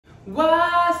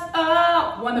What's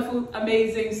up, wonderful,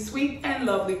 amazing, sweet and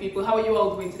lovely people? How are you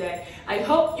all doing today? I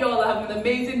hope you all are having an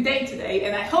amazing day today,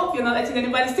 and I hope you're not letting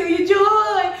anybody steal your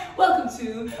joy. Welcome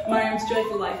to Mariam's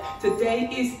Joyful Life. Today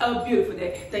is a beautiful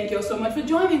day. Thank you all so much for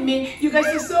joining me. You guys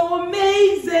are so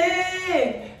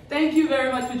amazing. Thank you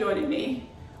very much for joining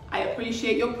me. I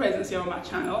appreciate your presence here on my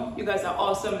channel. You guys are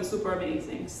awesome and super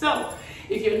amazing. So,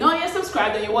 if you're not yet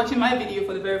subscribed and you're watching my video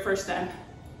for the very first time,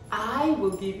 I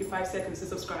will give you 5 seconds to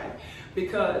subscribe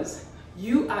because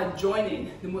you are joining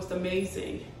the most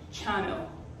amazing channel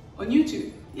on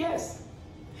YouTube. Yes.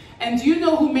 And do you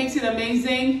know who makes it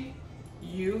amazing?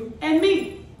 You and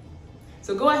me.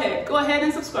 So go ahead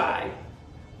and subscribe.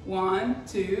 1,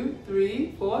 2,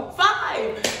 3, 4,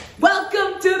 5.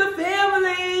 Welcome to the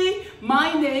family.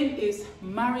 My name is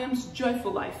Mariam's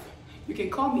Joyful Life. You can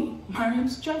call me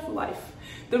Mariam's Joyful Life.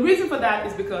 The reason for that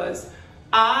is because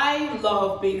I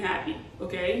love being happy,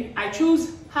 okay? I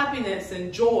choose happiness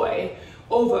and joy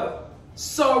over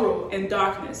sorrow and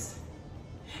darkness.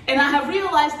 And I have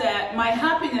realized that my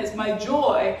happiness, my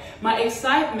joy, my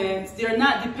excitement, they're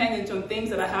not dependent on things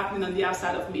that are happening on the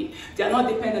outside of me. They're not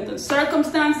dependent on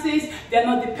circumstances. They're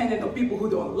not dependent on people who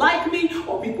don't like me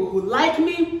or people who like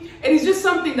me. It is just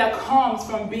something that comes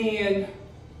from being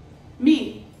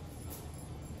me.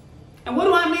 And what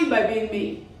do I mean by being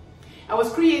me? I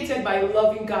was created by a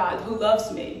loving God who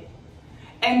loves me.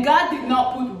 And God did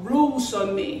not put rules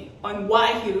on me on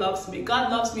why he loves me.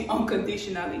 God loves me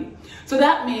unconditionally. So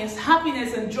that means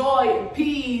happiness and joy and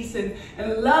peace and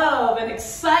love and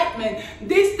excitement.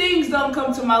 These things don't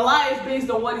come to my life based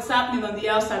on what is happening on the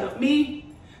outside of me.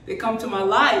 They come to my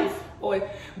life or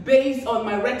based on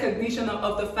my recognition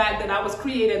of the fact that I was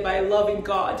created by a loving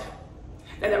God.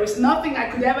 That there is nothing I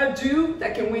could ever do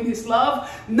that can win his love.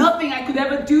 Nothing I could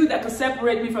ever do that could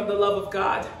separate me from the love of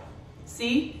God.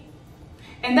 See?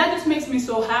 And that just makes me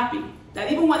so happy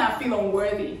that even when I feel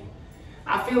unworthy,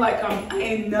 I feel like I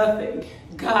ain't nothing.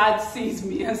 God sees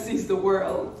me and sees the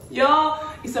world. Y'all,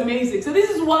 it's amazing. So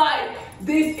this is why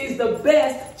this is the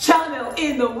best channel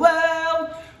in the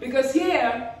world. Because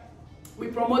here, we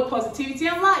promote positivity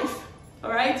and life.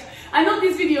 All right? I know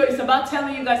this video is about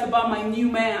telling you guys about my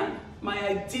new man. My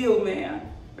ideal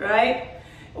man, right?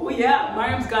 Oh yeah,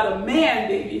 Mariam's got a man,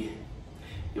 baby.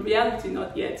 In reality,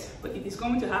 not yet, but it is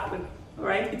going to happen, all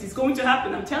right? It is going to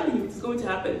happen, I'm telling you, it is going to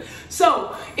happen.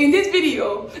 So, in this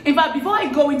video, in fact, before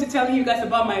I go into telling you guys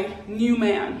about my new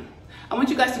man, I want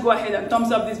you guys to go ahead and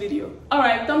thumbs up this video. All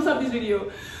right, thumbs up this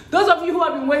video. Those of you who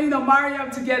have been waiting on Mariam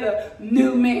to get a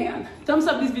new man, thumbs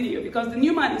up this video because the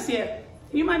new man is here.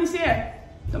 New man is here.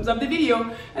 Thumbs up the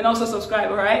video and also subscribe,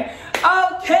 all right?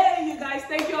 Okay, you guys,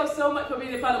 thank you all so much for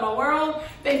being a part of my world.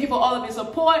 Thank you for all of your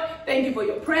support. Thank you for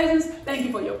your presence. Thank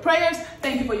you for your prayers.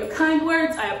 Thank you for your kind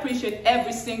words. I appreciate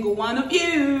every single one of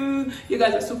you. You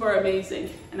guys are super amazing,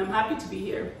 and I'm happy to be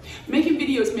here. Making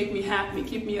videos make me happy,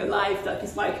 keep me alive. Like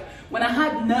it's like when I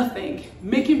had nothing,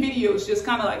 making videos just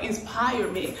kind of like inspire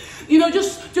me. You know,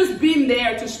 just being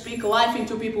there to speak life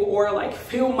into people or like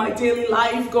feel my daily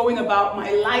life, going about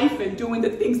my life and doing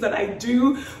the things that I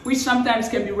do, which sometimes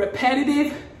can be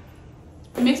repetitive.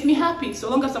 It makes me happy so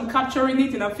long as I'm capturing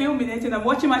it and I'm filming it and I'm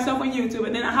watching myself on YouTube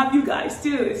and then I have you guys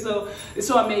too. It's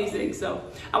so amazing. So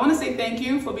I want to say thank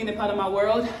you for being a part of my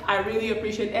world. I really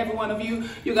appreciate every one of you.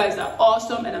 You guys are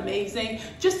awesome and amazing.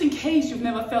 Just in case you've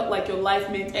never felt like your life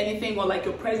meant anything or like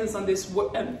your presence on this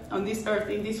earth,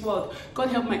 in this world, God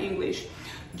help my English.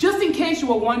 Just in case you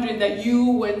were wondering that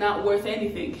you were not worth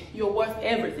anything, you're worth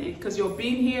everything because your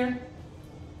being here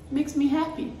makes me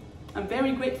happy. I'm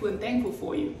very grateful and thankful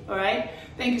for you, all right?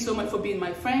 Thank you so much for being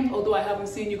my friend, although I haven't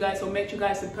seen you guys or met you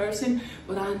guys in person,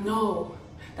 but I know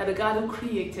that the God who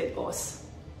created us,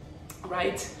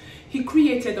 right? He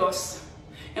created us,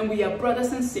 and we are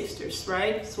brothers and sisters,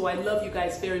 right? So I love you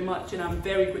guys very much, and I'm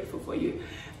very grateful for you.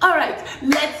 All right,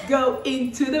 let's go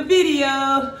into the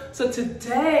video. So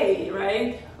today,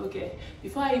 right? Okay,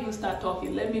 before I even start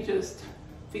talking, let me just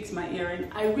fix my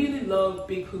earring. I really love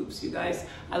big hoops, you guys.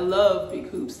 I love big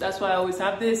hoops. That's why I always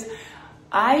have this.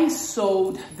 I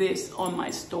sold this on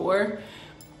my store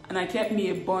and I kept me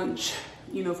a bunch,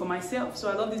 you know, for myself. So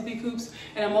I love these big hoops.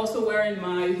 And I'm also wearing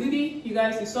my hoodie. You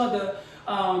guys, you saw the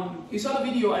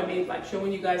video I made, like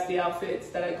showing you guys the outfits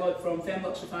that I got from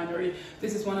Femlux Refinery.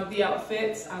 This is one of the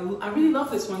outfits. I really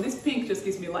love this one. This pink just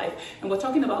gives me life. And we're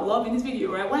talking about love in this video,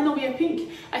 right? Why not wear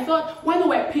pink? I thought, why not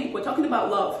wear pink? We're talking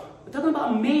about love. We're talking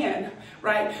about man,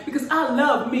 right? Because I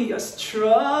love me a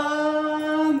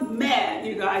strong man,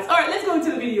 you guys. All right, let's go into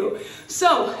the video.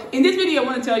 So in this video, I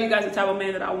want to tell you guys the type of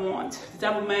man that I want, the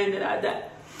type of man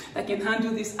that can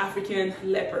handle this African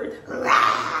leopard.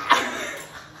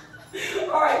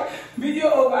 All right, video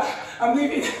over. I'm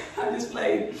leaving. I'm just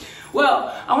playing.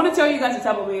 Well, I want to tell you guys the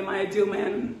type of man, my ideal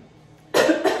man.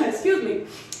 Excuse me.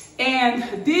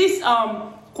 And these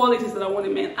qualities that I want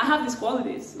in a man, I have these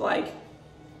qualities. Like,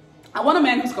 I want a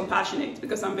man who's compassionate,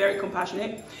 because I'm very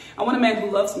compassionate. I want a man who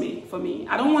loves me for me.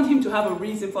 I don't want him to have a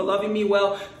reason for loving me.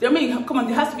 Well, come on,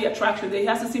 there has to be attraction. He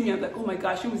has to see me and like, oh my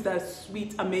gosh, who is that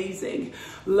sweet, amazing,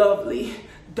 lovely,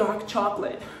 dark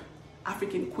chocolate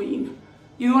African queen?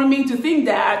 You know what I mean? To think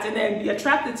that and then be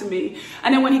attracted to me.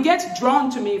 And then when he gets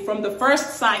drawn to me from the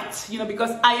first sight, you know,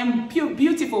 because I am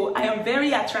beautiful, I am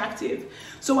very attractive.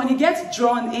 So when he gets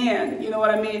drawn in, you know what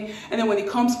I mean? And then when he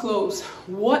comes close,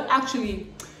 what actually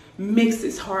makes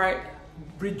his heart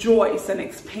rejoice and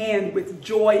expand with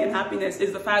joy and happiness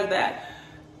is the fact that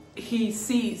he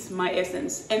sees my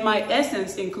essence. And my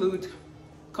essence include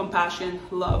compassion,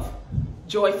 love,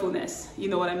 joyfulness, you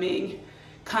know what I mean?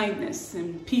 Kindness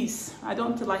and peace. I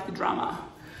don't like the drama.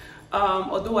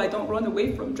 Although I don't run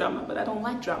away from drama, but I don't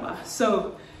like drama.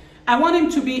 So I want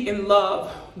him to be in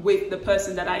love with the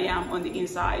person that I am on the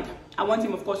inside. I want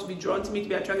him, of course, to be drawn to me, to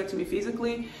be attracted to me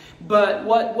physically. But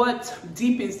what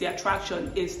deepens the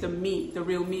attraction is the me, the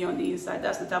real me on the inside.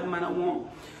 That's the type of man I want,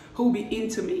 who will be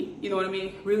into me. You know what I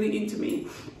mean? Really into me.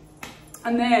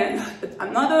 And then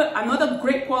another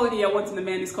great quality I want in a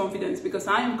man is confidence, because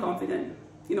I am confident.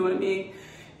 You know what I mean?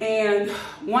 And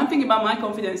one thing about my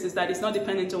confidence is that it's not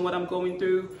dependent on what I'm going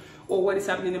through or what is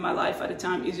happening in my life at the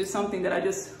time. It's just something that I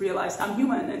just realized I'm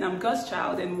human and I'm God's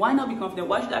child, and why not be confident?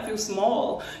 Why should I feel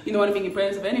small, you know what I mean, in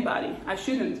presence of anybody? I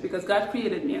shouldn't, because God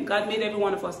created me and God made every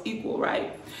one of us equal,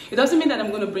 right? It doesn't mean that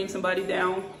I'm going to bring somebody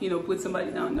down, you know, put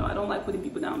somebody down. No, I don't like putting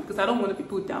people down, because I don't want to be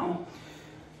put down.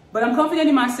 But I'm confident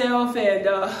in myself,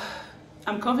 and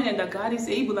I'm confident that God is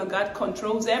able and God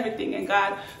controls everything and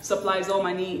God supplies all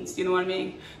my needs. You know what I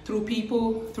mean? Through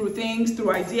people, through things,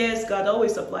 through ideas, God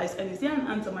always supplies. And is there an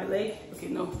ant on my leg? Okay,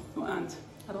 no ant.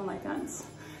 I don't like ants.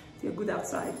 They're good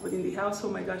outside, but in the house, oh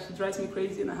my gosh, it drives me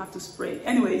crazy and I have to spray.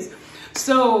 Anyways,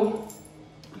 so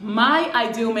my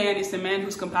ideal man is a man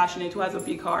who's compassionate, who has a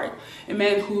big heart, a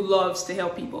man who loves to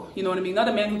help people. You know what I mean? Not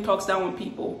a man who talks down on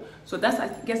people. So I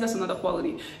guess that's another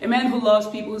quality. A man who loves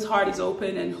people, whose heart is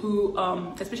open, and who,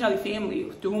 especially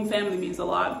family, to whom family means a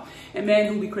lot. A man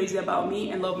who will be crazy about me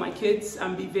and love my kids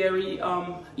and be very,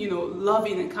 you know,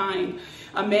 loving and kind.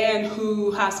 A man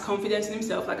who has confidence in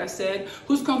himself, like I said,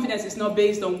 whose confidence is not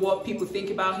based on what people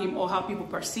think about him or how people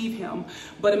perceive him,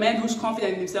 but a man who's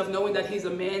confident in himself, knowing that he's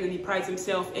a man and he prides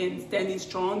himself in standing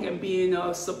strong and being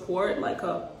a support, like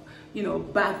a, you know,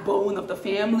 backbone of the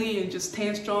family, and just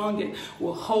stand strong and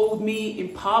will hold me in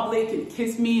public and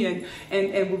kiss me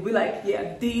and will be like,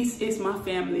 yeah, this is my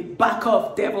family. Back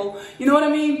off, devil. You know what I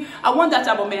mean? I want that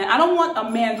type of man. I don't want a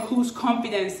man whose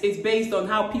confidence is based on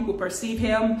how people perceive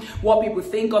him, what people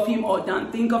think of him or don't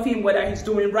think of him, whether he's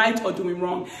doing right or doing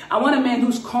wrong. I want a man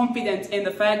who's confident in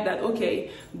the fact that,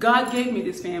 okay, God gave me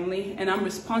this family and I'm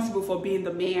responsible for being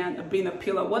the man, being a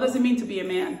pillar. What does it mean to be a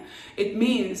man? It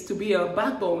means to be a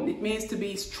backbone. It means to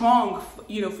be strong,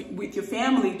 you know, with your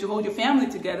family, to hold your family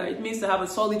together. It means to have a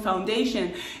solid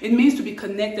foundation. It means to be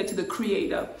connected to the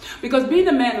Creator. Because being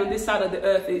a man on this side of the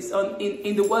earth is,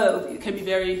 in the world, it can be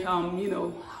very, you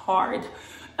know, hard.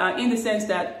 In the sense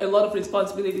that a lot of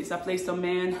responsibilities are placed on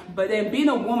men. But then being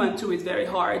a woman too is very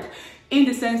hard, in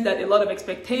the sense that a lot of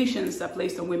expectations are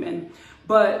placed on women.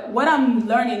 But what I'm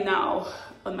learning now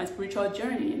on my spiritual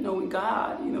journey, knowing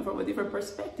God, you know, from a different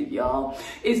perspective, y'all,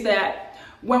 is that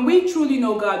when we truly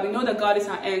know God, we know that God is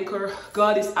our anchor,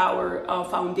 God is our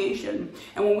foundation.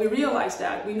 And when we realize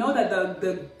that, we know that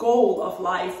the goal of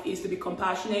life is to be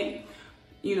compassionate,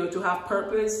 you know, to have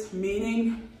purpose,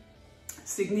 meaning,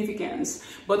 significance.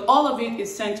 But all of it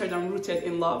is centered and rooted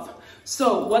in love.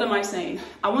 So what am I saying?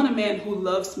 I want a man who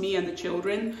loves me and the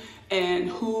children and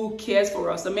who cares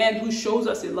for us. A man who shows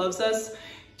us he loves us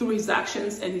through his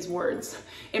actions and his words.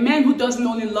 A man who doesn't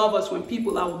only love us when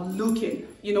people are looking,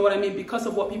 you know what I mean, because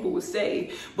of what people will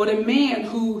say, but a man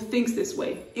who thinks this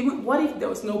way. Even what if there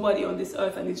was nobody on this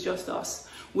earth and it's just us?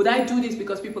 Would I do this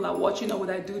because people are watching, or would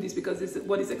I do this because this is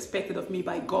what is expected of me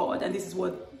by God, and this is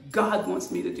what God wants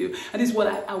me to do, and this is what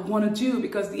I want to do,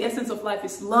 because the essence of life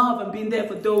is love and being there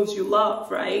for those you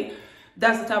love, right?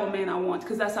 That's the type of man I want,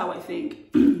 because that's how I think.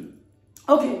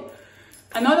 Okay.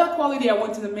 Another quality I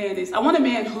want in a man is, I want a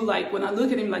man who, like, when I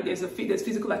look at him, like, there's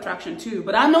physical attraction too.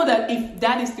 But I know that if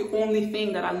that is the only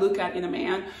thing that I look at in a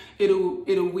man, it'll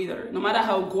wither. No matter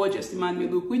how gorgeous the man may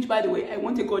look, which, by the way, I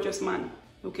want a gorgeous man,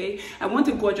 okay? I want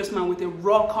a gorgeous man with a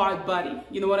rock hard body.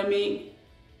 You know what I mean?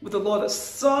 With a lot of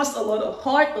sauce, a lot of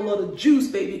heart, a lot of juice,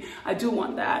 baby. I do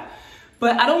want that.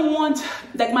 But I don't want,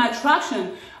 like, my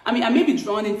attraction, I mean, I may be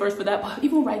drawn in first for that, but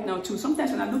even right now too,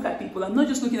 sometimes when I look at people, I'm not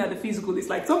just looking at the physical. It's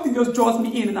like something just draws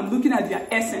me in, and I'm looking at their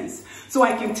essence, so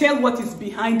I can tell what is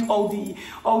behind all the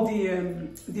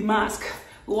mask.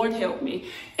 Lord help me.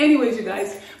 Anyways, you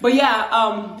guys, but yeah,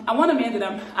 I want a man that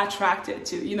I'm attracted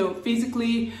to, you know,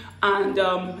 physically and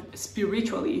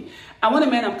spiritually. I want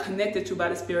a man I'm connected to by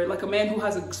the Spirit, like a man who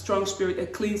has a strong spirit, a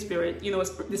clean spirit, you know,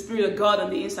 the Spirit of God on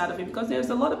the inside of him, because there's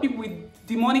a lot of people with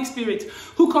demonic spirits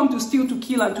who come to steal, to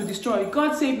kill, and to destroy.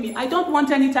 God save me. I don't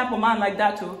want any type of man like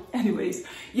that too. Anyways,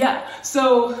 yeah,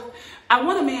 so I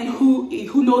want a man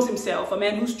who knows himself, a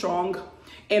man who's strong,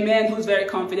 a man who's very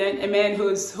confident, a man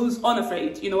who's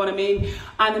unafraid, you know what I mean?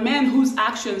 And a man whose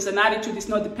actions and attitude is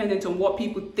not dependent on what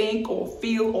people think or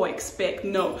feel or expect.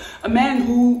 No, a man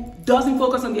who doesn't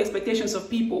focus on the expectations of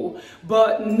people,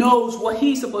 but knows what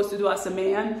he's supposed to do as a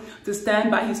man, to stand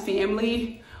by his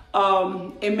family.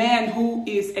 A man who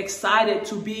is excited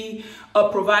to be a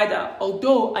provider.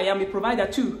 Although I am a provider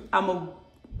too,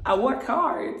 I work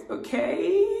hard,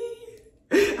 okay?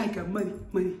 I got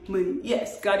money.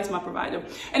 Yes, God is my provider.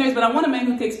 Anyways, but I want a man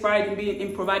who takes pride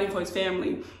in providing for his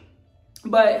family.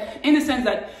 But in the sense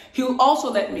that he'll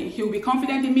also he'll be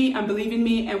confident in me and believe in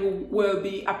me and will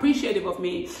be appreciative of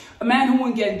me. A man who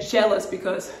won't get jealous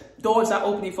because doors are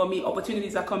opening for me,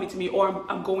 opportunities are coming to me, or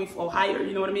I'm going for higher,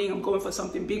 you know what I mean? I'm going for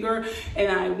something bigger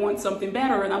and I want something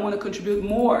better and I want to contribute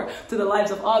more to the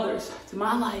lives of others, to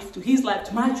my life, to his life,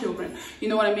 to my children. You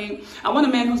know what I mean? I want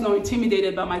a man who's not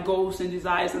intimidated by my goals and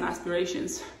desires and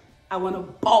aspirations. I want a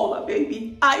baller,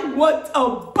 baby. I want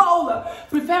a baller.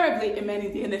 Preferably a man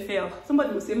in the NFL.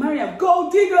 Somebody will say, Mariam,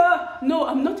 gold digger. No,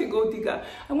 I'm not a gold digger.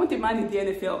 I want a man in the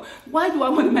NFL. Why do I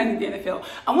want a man in the NFL?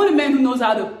 I want a man who knows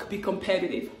how to be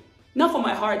competitive. Not for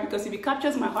my heart, because if he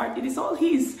captures my heart, it is all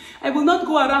his. I will not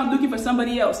go around looking for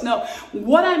somebody else. No,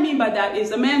 what I mean by that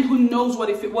is a man who knows what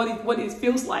it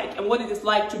feels like and what it is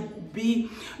like to be,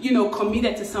 you know,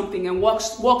 committed to something and work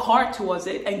hard towards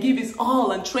it and give his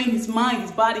all and train his mind,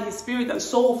 his body, his spirit and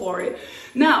soul for it.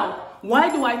 Now, why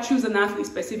do I choose an athlete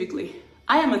specifically?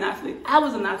 I am an athlete. I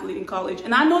was an athlete in college,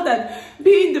 and I know that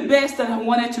being the best that I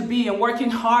wanted to be and working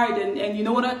hard and you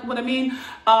know what I mean?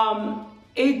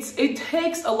 It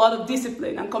takes a lot of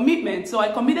discipline and commitment. So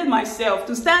I committed myself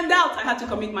to stand out. I had to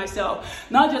commit myself,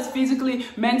 not just physically,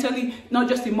 mentally, not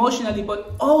just emotionally,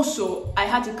 but also I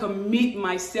had to commit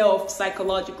myself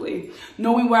psychologically,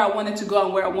 knowing where I wanted to go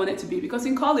and where I wanted to be. Because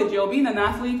in college, being an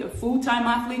athlete, a full-time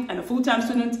athlete and a full-time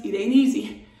student, it ain't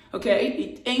easy. Okay,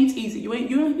 it ain't easy.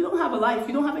 You don't have a life.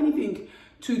 You don't have anything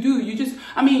to do.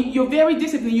 You're very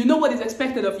disciplined. You know what is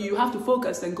expected of you. You have to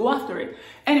focus and go after it.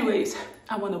 Anyways,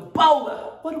 I want a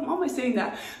baller. Why am I saying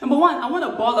that? Number one, I want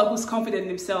a baller who's confident in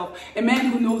himself, a man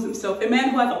who knows himself, a man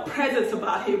who has a presence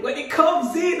about him. When he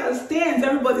comes in and stands,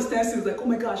 everybody stands and is like, oh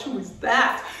my gosh, who is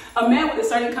that? A man with a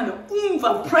certain kind of oomph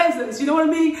and presence, you know what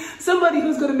I mean? Somebody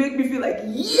who's going to make me feel like,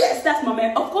 yes, that's my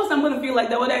man. Of course, I'm going to feel like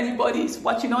that whether anybody's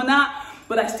watching or not,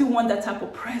 but I still want that type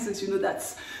of presence, you know,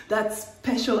 that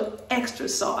special extra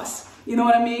sauce. You know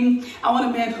what I mean? I want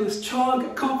a man who's strong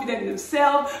and confident in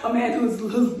himself, a man who's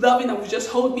loving and will just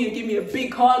hold me and give me a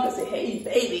big hug and say, hey,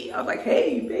 baby. I'm like,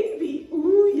 hey, baby.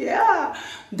 Ooh, yeah.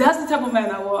 That's the type of man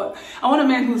I want. I want a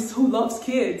man who loves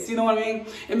kids. You know what I mean?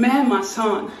 A man my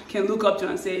son can look up to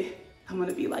and say, I'm going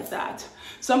to be like that.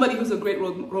 Somebody who's a great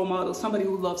role model, somebody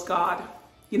who loves God.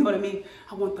 You know what I mean?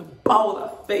 I want the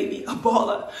baller, baby, a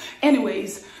baller.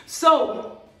 Anyways,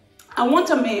 so I want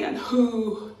a man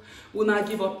who will not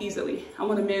give up easily. I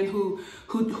want a man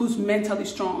who's mentally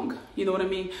strong. You know what I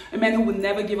mean? A man who will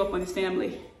never give up on his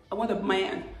family. I want a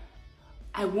man.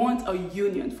 I want a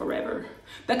union forever.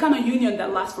 That kind of union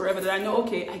that lasts forever, that I know,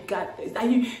 okay, I got this.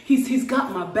 He's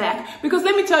got my back. Because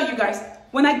let me tell you guys,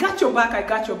 when I got your back, I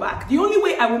got your back. The only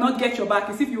way I will not get your back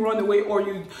is if you run away or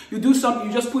you do something,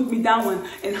 you just put me down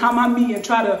and hammer me and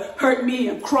try to hurt me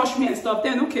and crush me and stuff.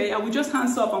 Then, okay, I will just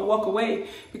hands up and walk away.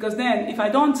 Because then if I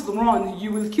don't run,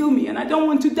 you will kill me. And I don't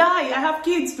want to die. I have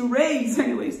kids to raise.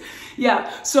 Anyways,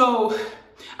 yeah. So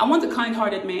I want a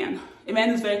kind-hearted man. A man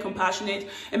who's very compassionate,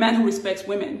 a man who respects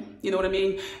women, you know what I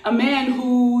mean? A man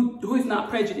who is not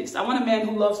prejudiced. I want a man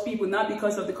who loves people not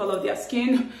because of the color of their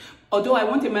skin, although I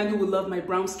want a man who will love my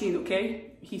brown skin, okay?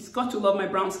 He's got to love my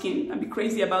brown skin and be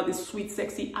crazy about this sweet,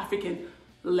 sexy African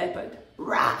leopard.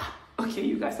 Rah! Okay,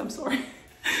 you guys, I'm sorry.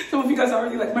 Some of you guys are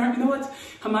already like, Mariam, you know what?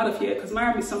 I'm out of here because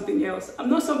Mariam is something else. I'm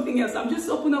not something else. I'm just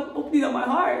opening up my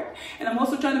heart. And I'm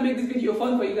also trying to make this video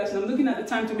fun for you guys. And I'm looking at the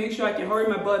time to make sure I can hurry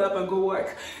my butt up and go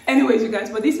work. Anyways, you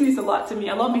guys, but this means a lot to me.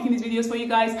 I love making these videos for you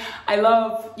guys. I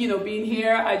love, you know, being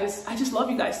here. I just love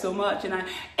you guys so much.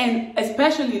 And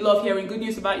especially love hearing good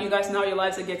news about you guys. Now your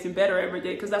lives are getting better every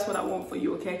day because that's what I want for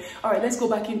you, okay? All right, let's go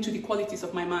back into the qualities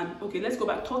of my man. Okay, let's go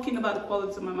back talking about the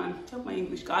qualities of my man. Help my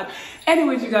English, God.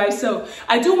 Anyways, you guys, so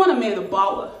I do want a man, a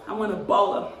baller. I want a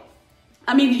baller.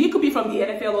 I mean, he could be from the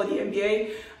NFL or the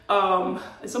NBA.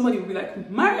 Somebody will be like,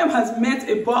 Mariam has met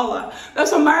a baller.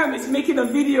 That's why Mariam is making a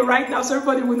video right now, so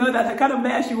everybody will know that the kind of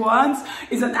man she wants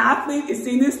is an athlete, is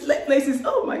seeing this places.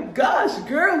 Oh my gosh,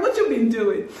 girl, what you been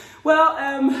doing? Well,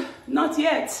 not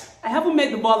yet. I haven't met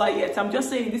the baller yet. I'm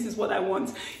just saying this is what I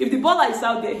want. If the baller is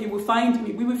out there, he will find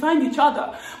me. We will find each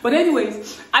other. But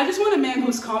anyways, I just want a man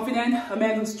who's confident, a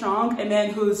man who's strong, a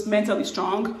man who's mentally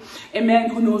strong, a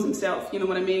man who knows himself, you know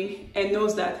what I mean? And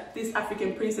knows that this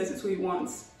African princess is who he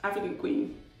wants. African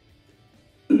queen.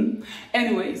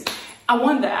 Anyways, I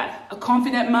want that. A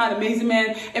confident man, amazing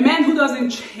man, a man who doesn't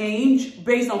change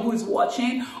based on who's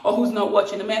watching or who's not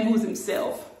watching, a man who's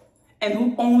himself and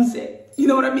who owns it. You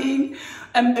know what I mean?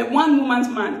 A one woman's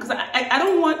man, because I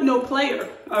don't want no player,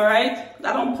 all right?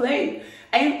 I don't play.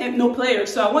 I ain't no player.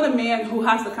 So I want a man who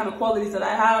has the kind of qualities that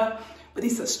I have, but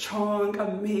he's a strong,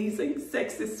 amazing,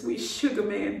 sexy, sweet sugar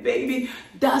man, baby.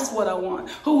 That's what I want.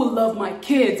 Who will love my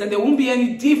kids and there won't be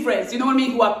any difference. You know what I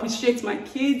mean? Who appreciates my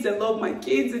kids and love my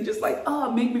kids and just like,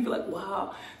 oh, make me feel like,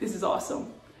 wow, this is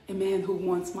awesome. A man who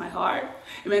wants my heart,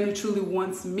 a man who truly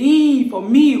wants me, for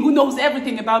me, who knows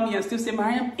everything about me and still say,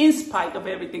 Mariam, in spite of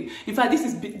everything. In fact, this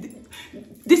is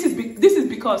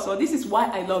because, or this is why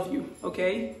I love you,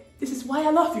 okay? This is why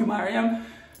I love you, Mariam.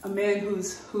 A man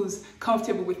who's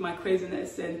comfortable with my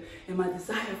craziness and my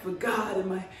desire for God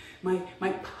and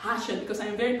my passion, because I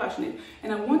am very passionate.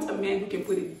 And I want a man who can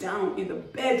put it down in the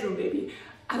bedroom, baby.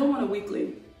 I don't want a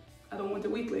weakling. I don't want a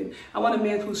weakling. I want a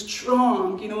man who's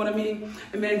strong, you know what I mean?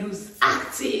 A man who's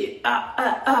active.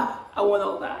 I want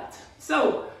all that.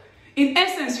 So, in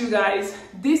essence, you guys,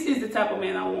 this is the type of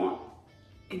man I want.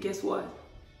 And guess what?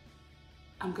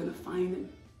 I'm going to find him.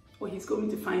 Or he's going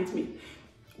to find me.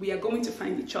 We are going to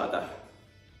find each other.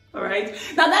 All right?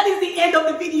 Now, that is the end of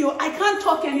the video. I can't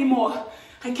talk anymore.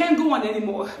 I can't go on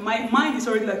anymore. My mind is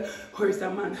already like, where is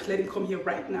that man? Let him come here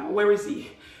right now. Where is he?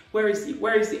 Where is he?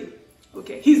 Where is he?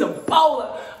 Okay, he's a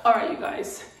baller. All right, you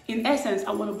guys. In essence,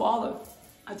 I want a baller.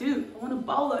 I do. I want a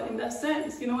baller in that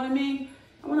sense. You know what I mean?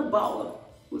 I want a baller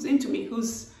who's into me, who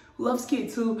loves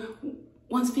kids, who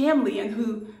wants family, and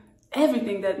who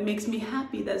everything that makes me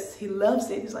happy, that he loves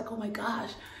it. He's like, oh my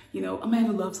gosh. You know, a man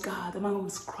who loves God, a man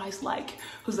who's Christ-like,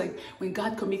 who's like, when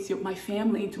God commits my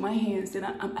family into my hands, then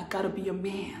I gotta be a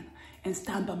man and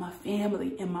stand by my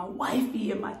family and my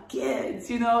wifey and my kids,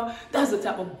 you know? That's the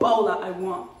type of baller I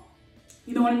want.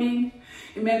 You know what I mean?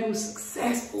 A man who's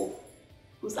successful,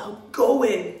 who's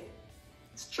outgoing,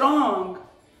 strong,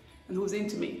 and who's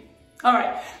into me. All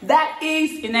right, that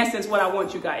is, in essence, what I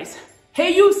want, you guys.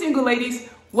 Hey, you single ladies,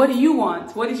 what do you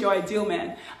want? What is your ideal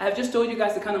man? I have just told you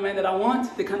guys the kind of man that I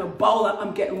want, the kind of baller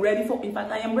I'm getting ready for. In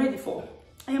fact, I am ready for.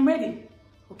 I am ready,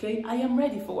 okay? I am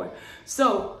ready for.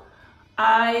 So,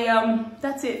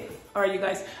 that's it. All right, you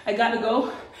guys, I gotta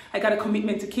go. I got a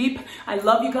commitment to keep. I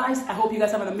love you guys. I hope you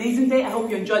guys have an amazing day. I hope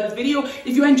you enjoyed this video.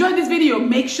 If you enjoyed this video,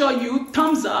 make sure you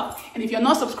thumbs up. And if you're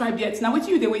not subscribed yet, now what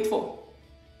you they wait for?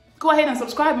 Go ahead and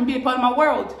subscribe and be a part of my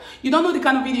world. You don't know the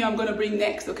kind of video I'm gonna bring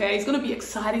next, okay? It's gonna be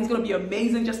exciting. It's gonna be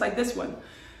amazing, just like this one.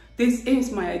 This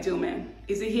is my ideal man.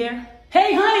 Is it here?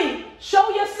 Hey, honey, show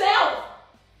yourself.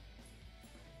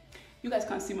 You guys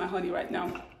can't see my honey right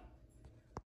now.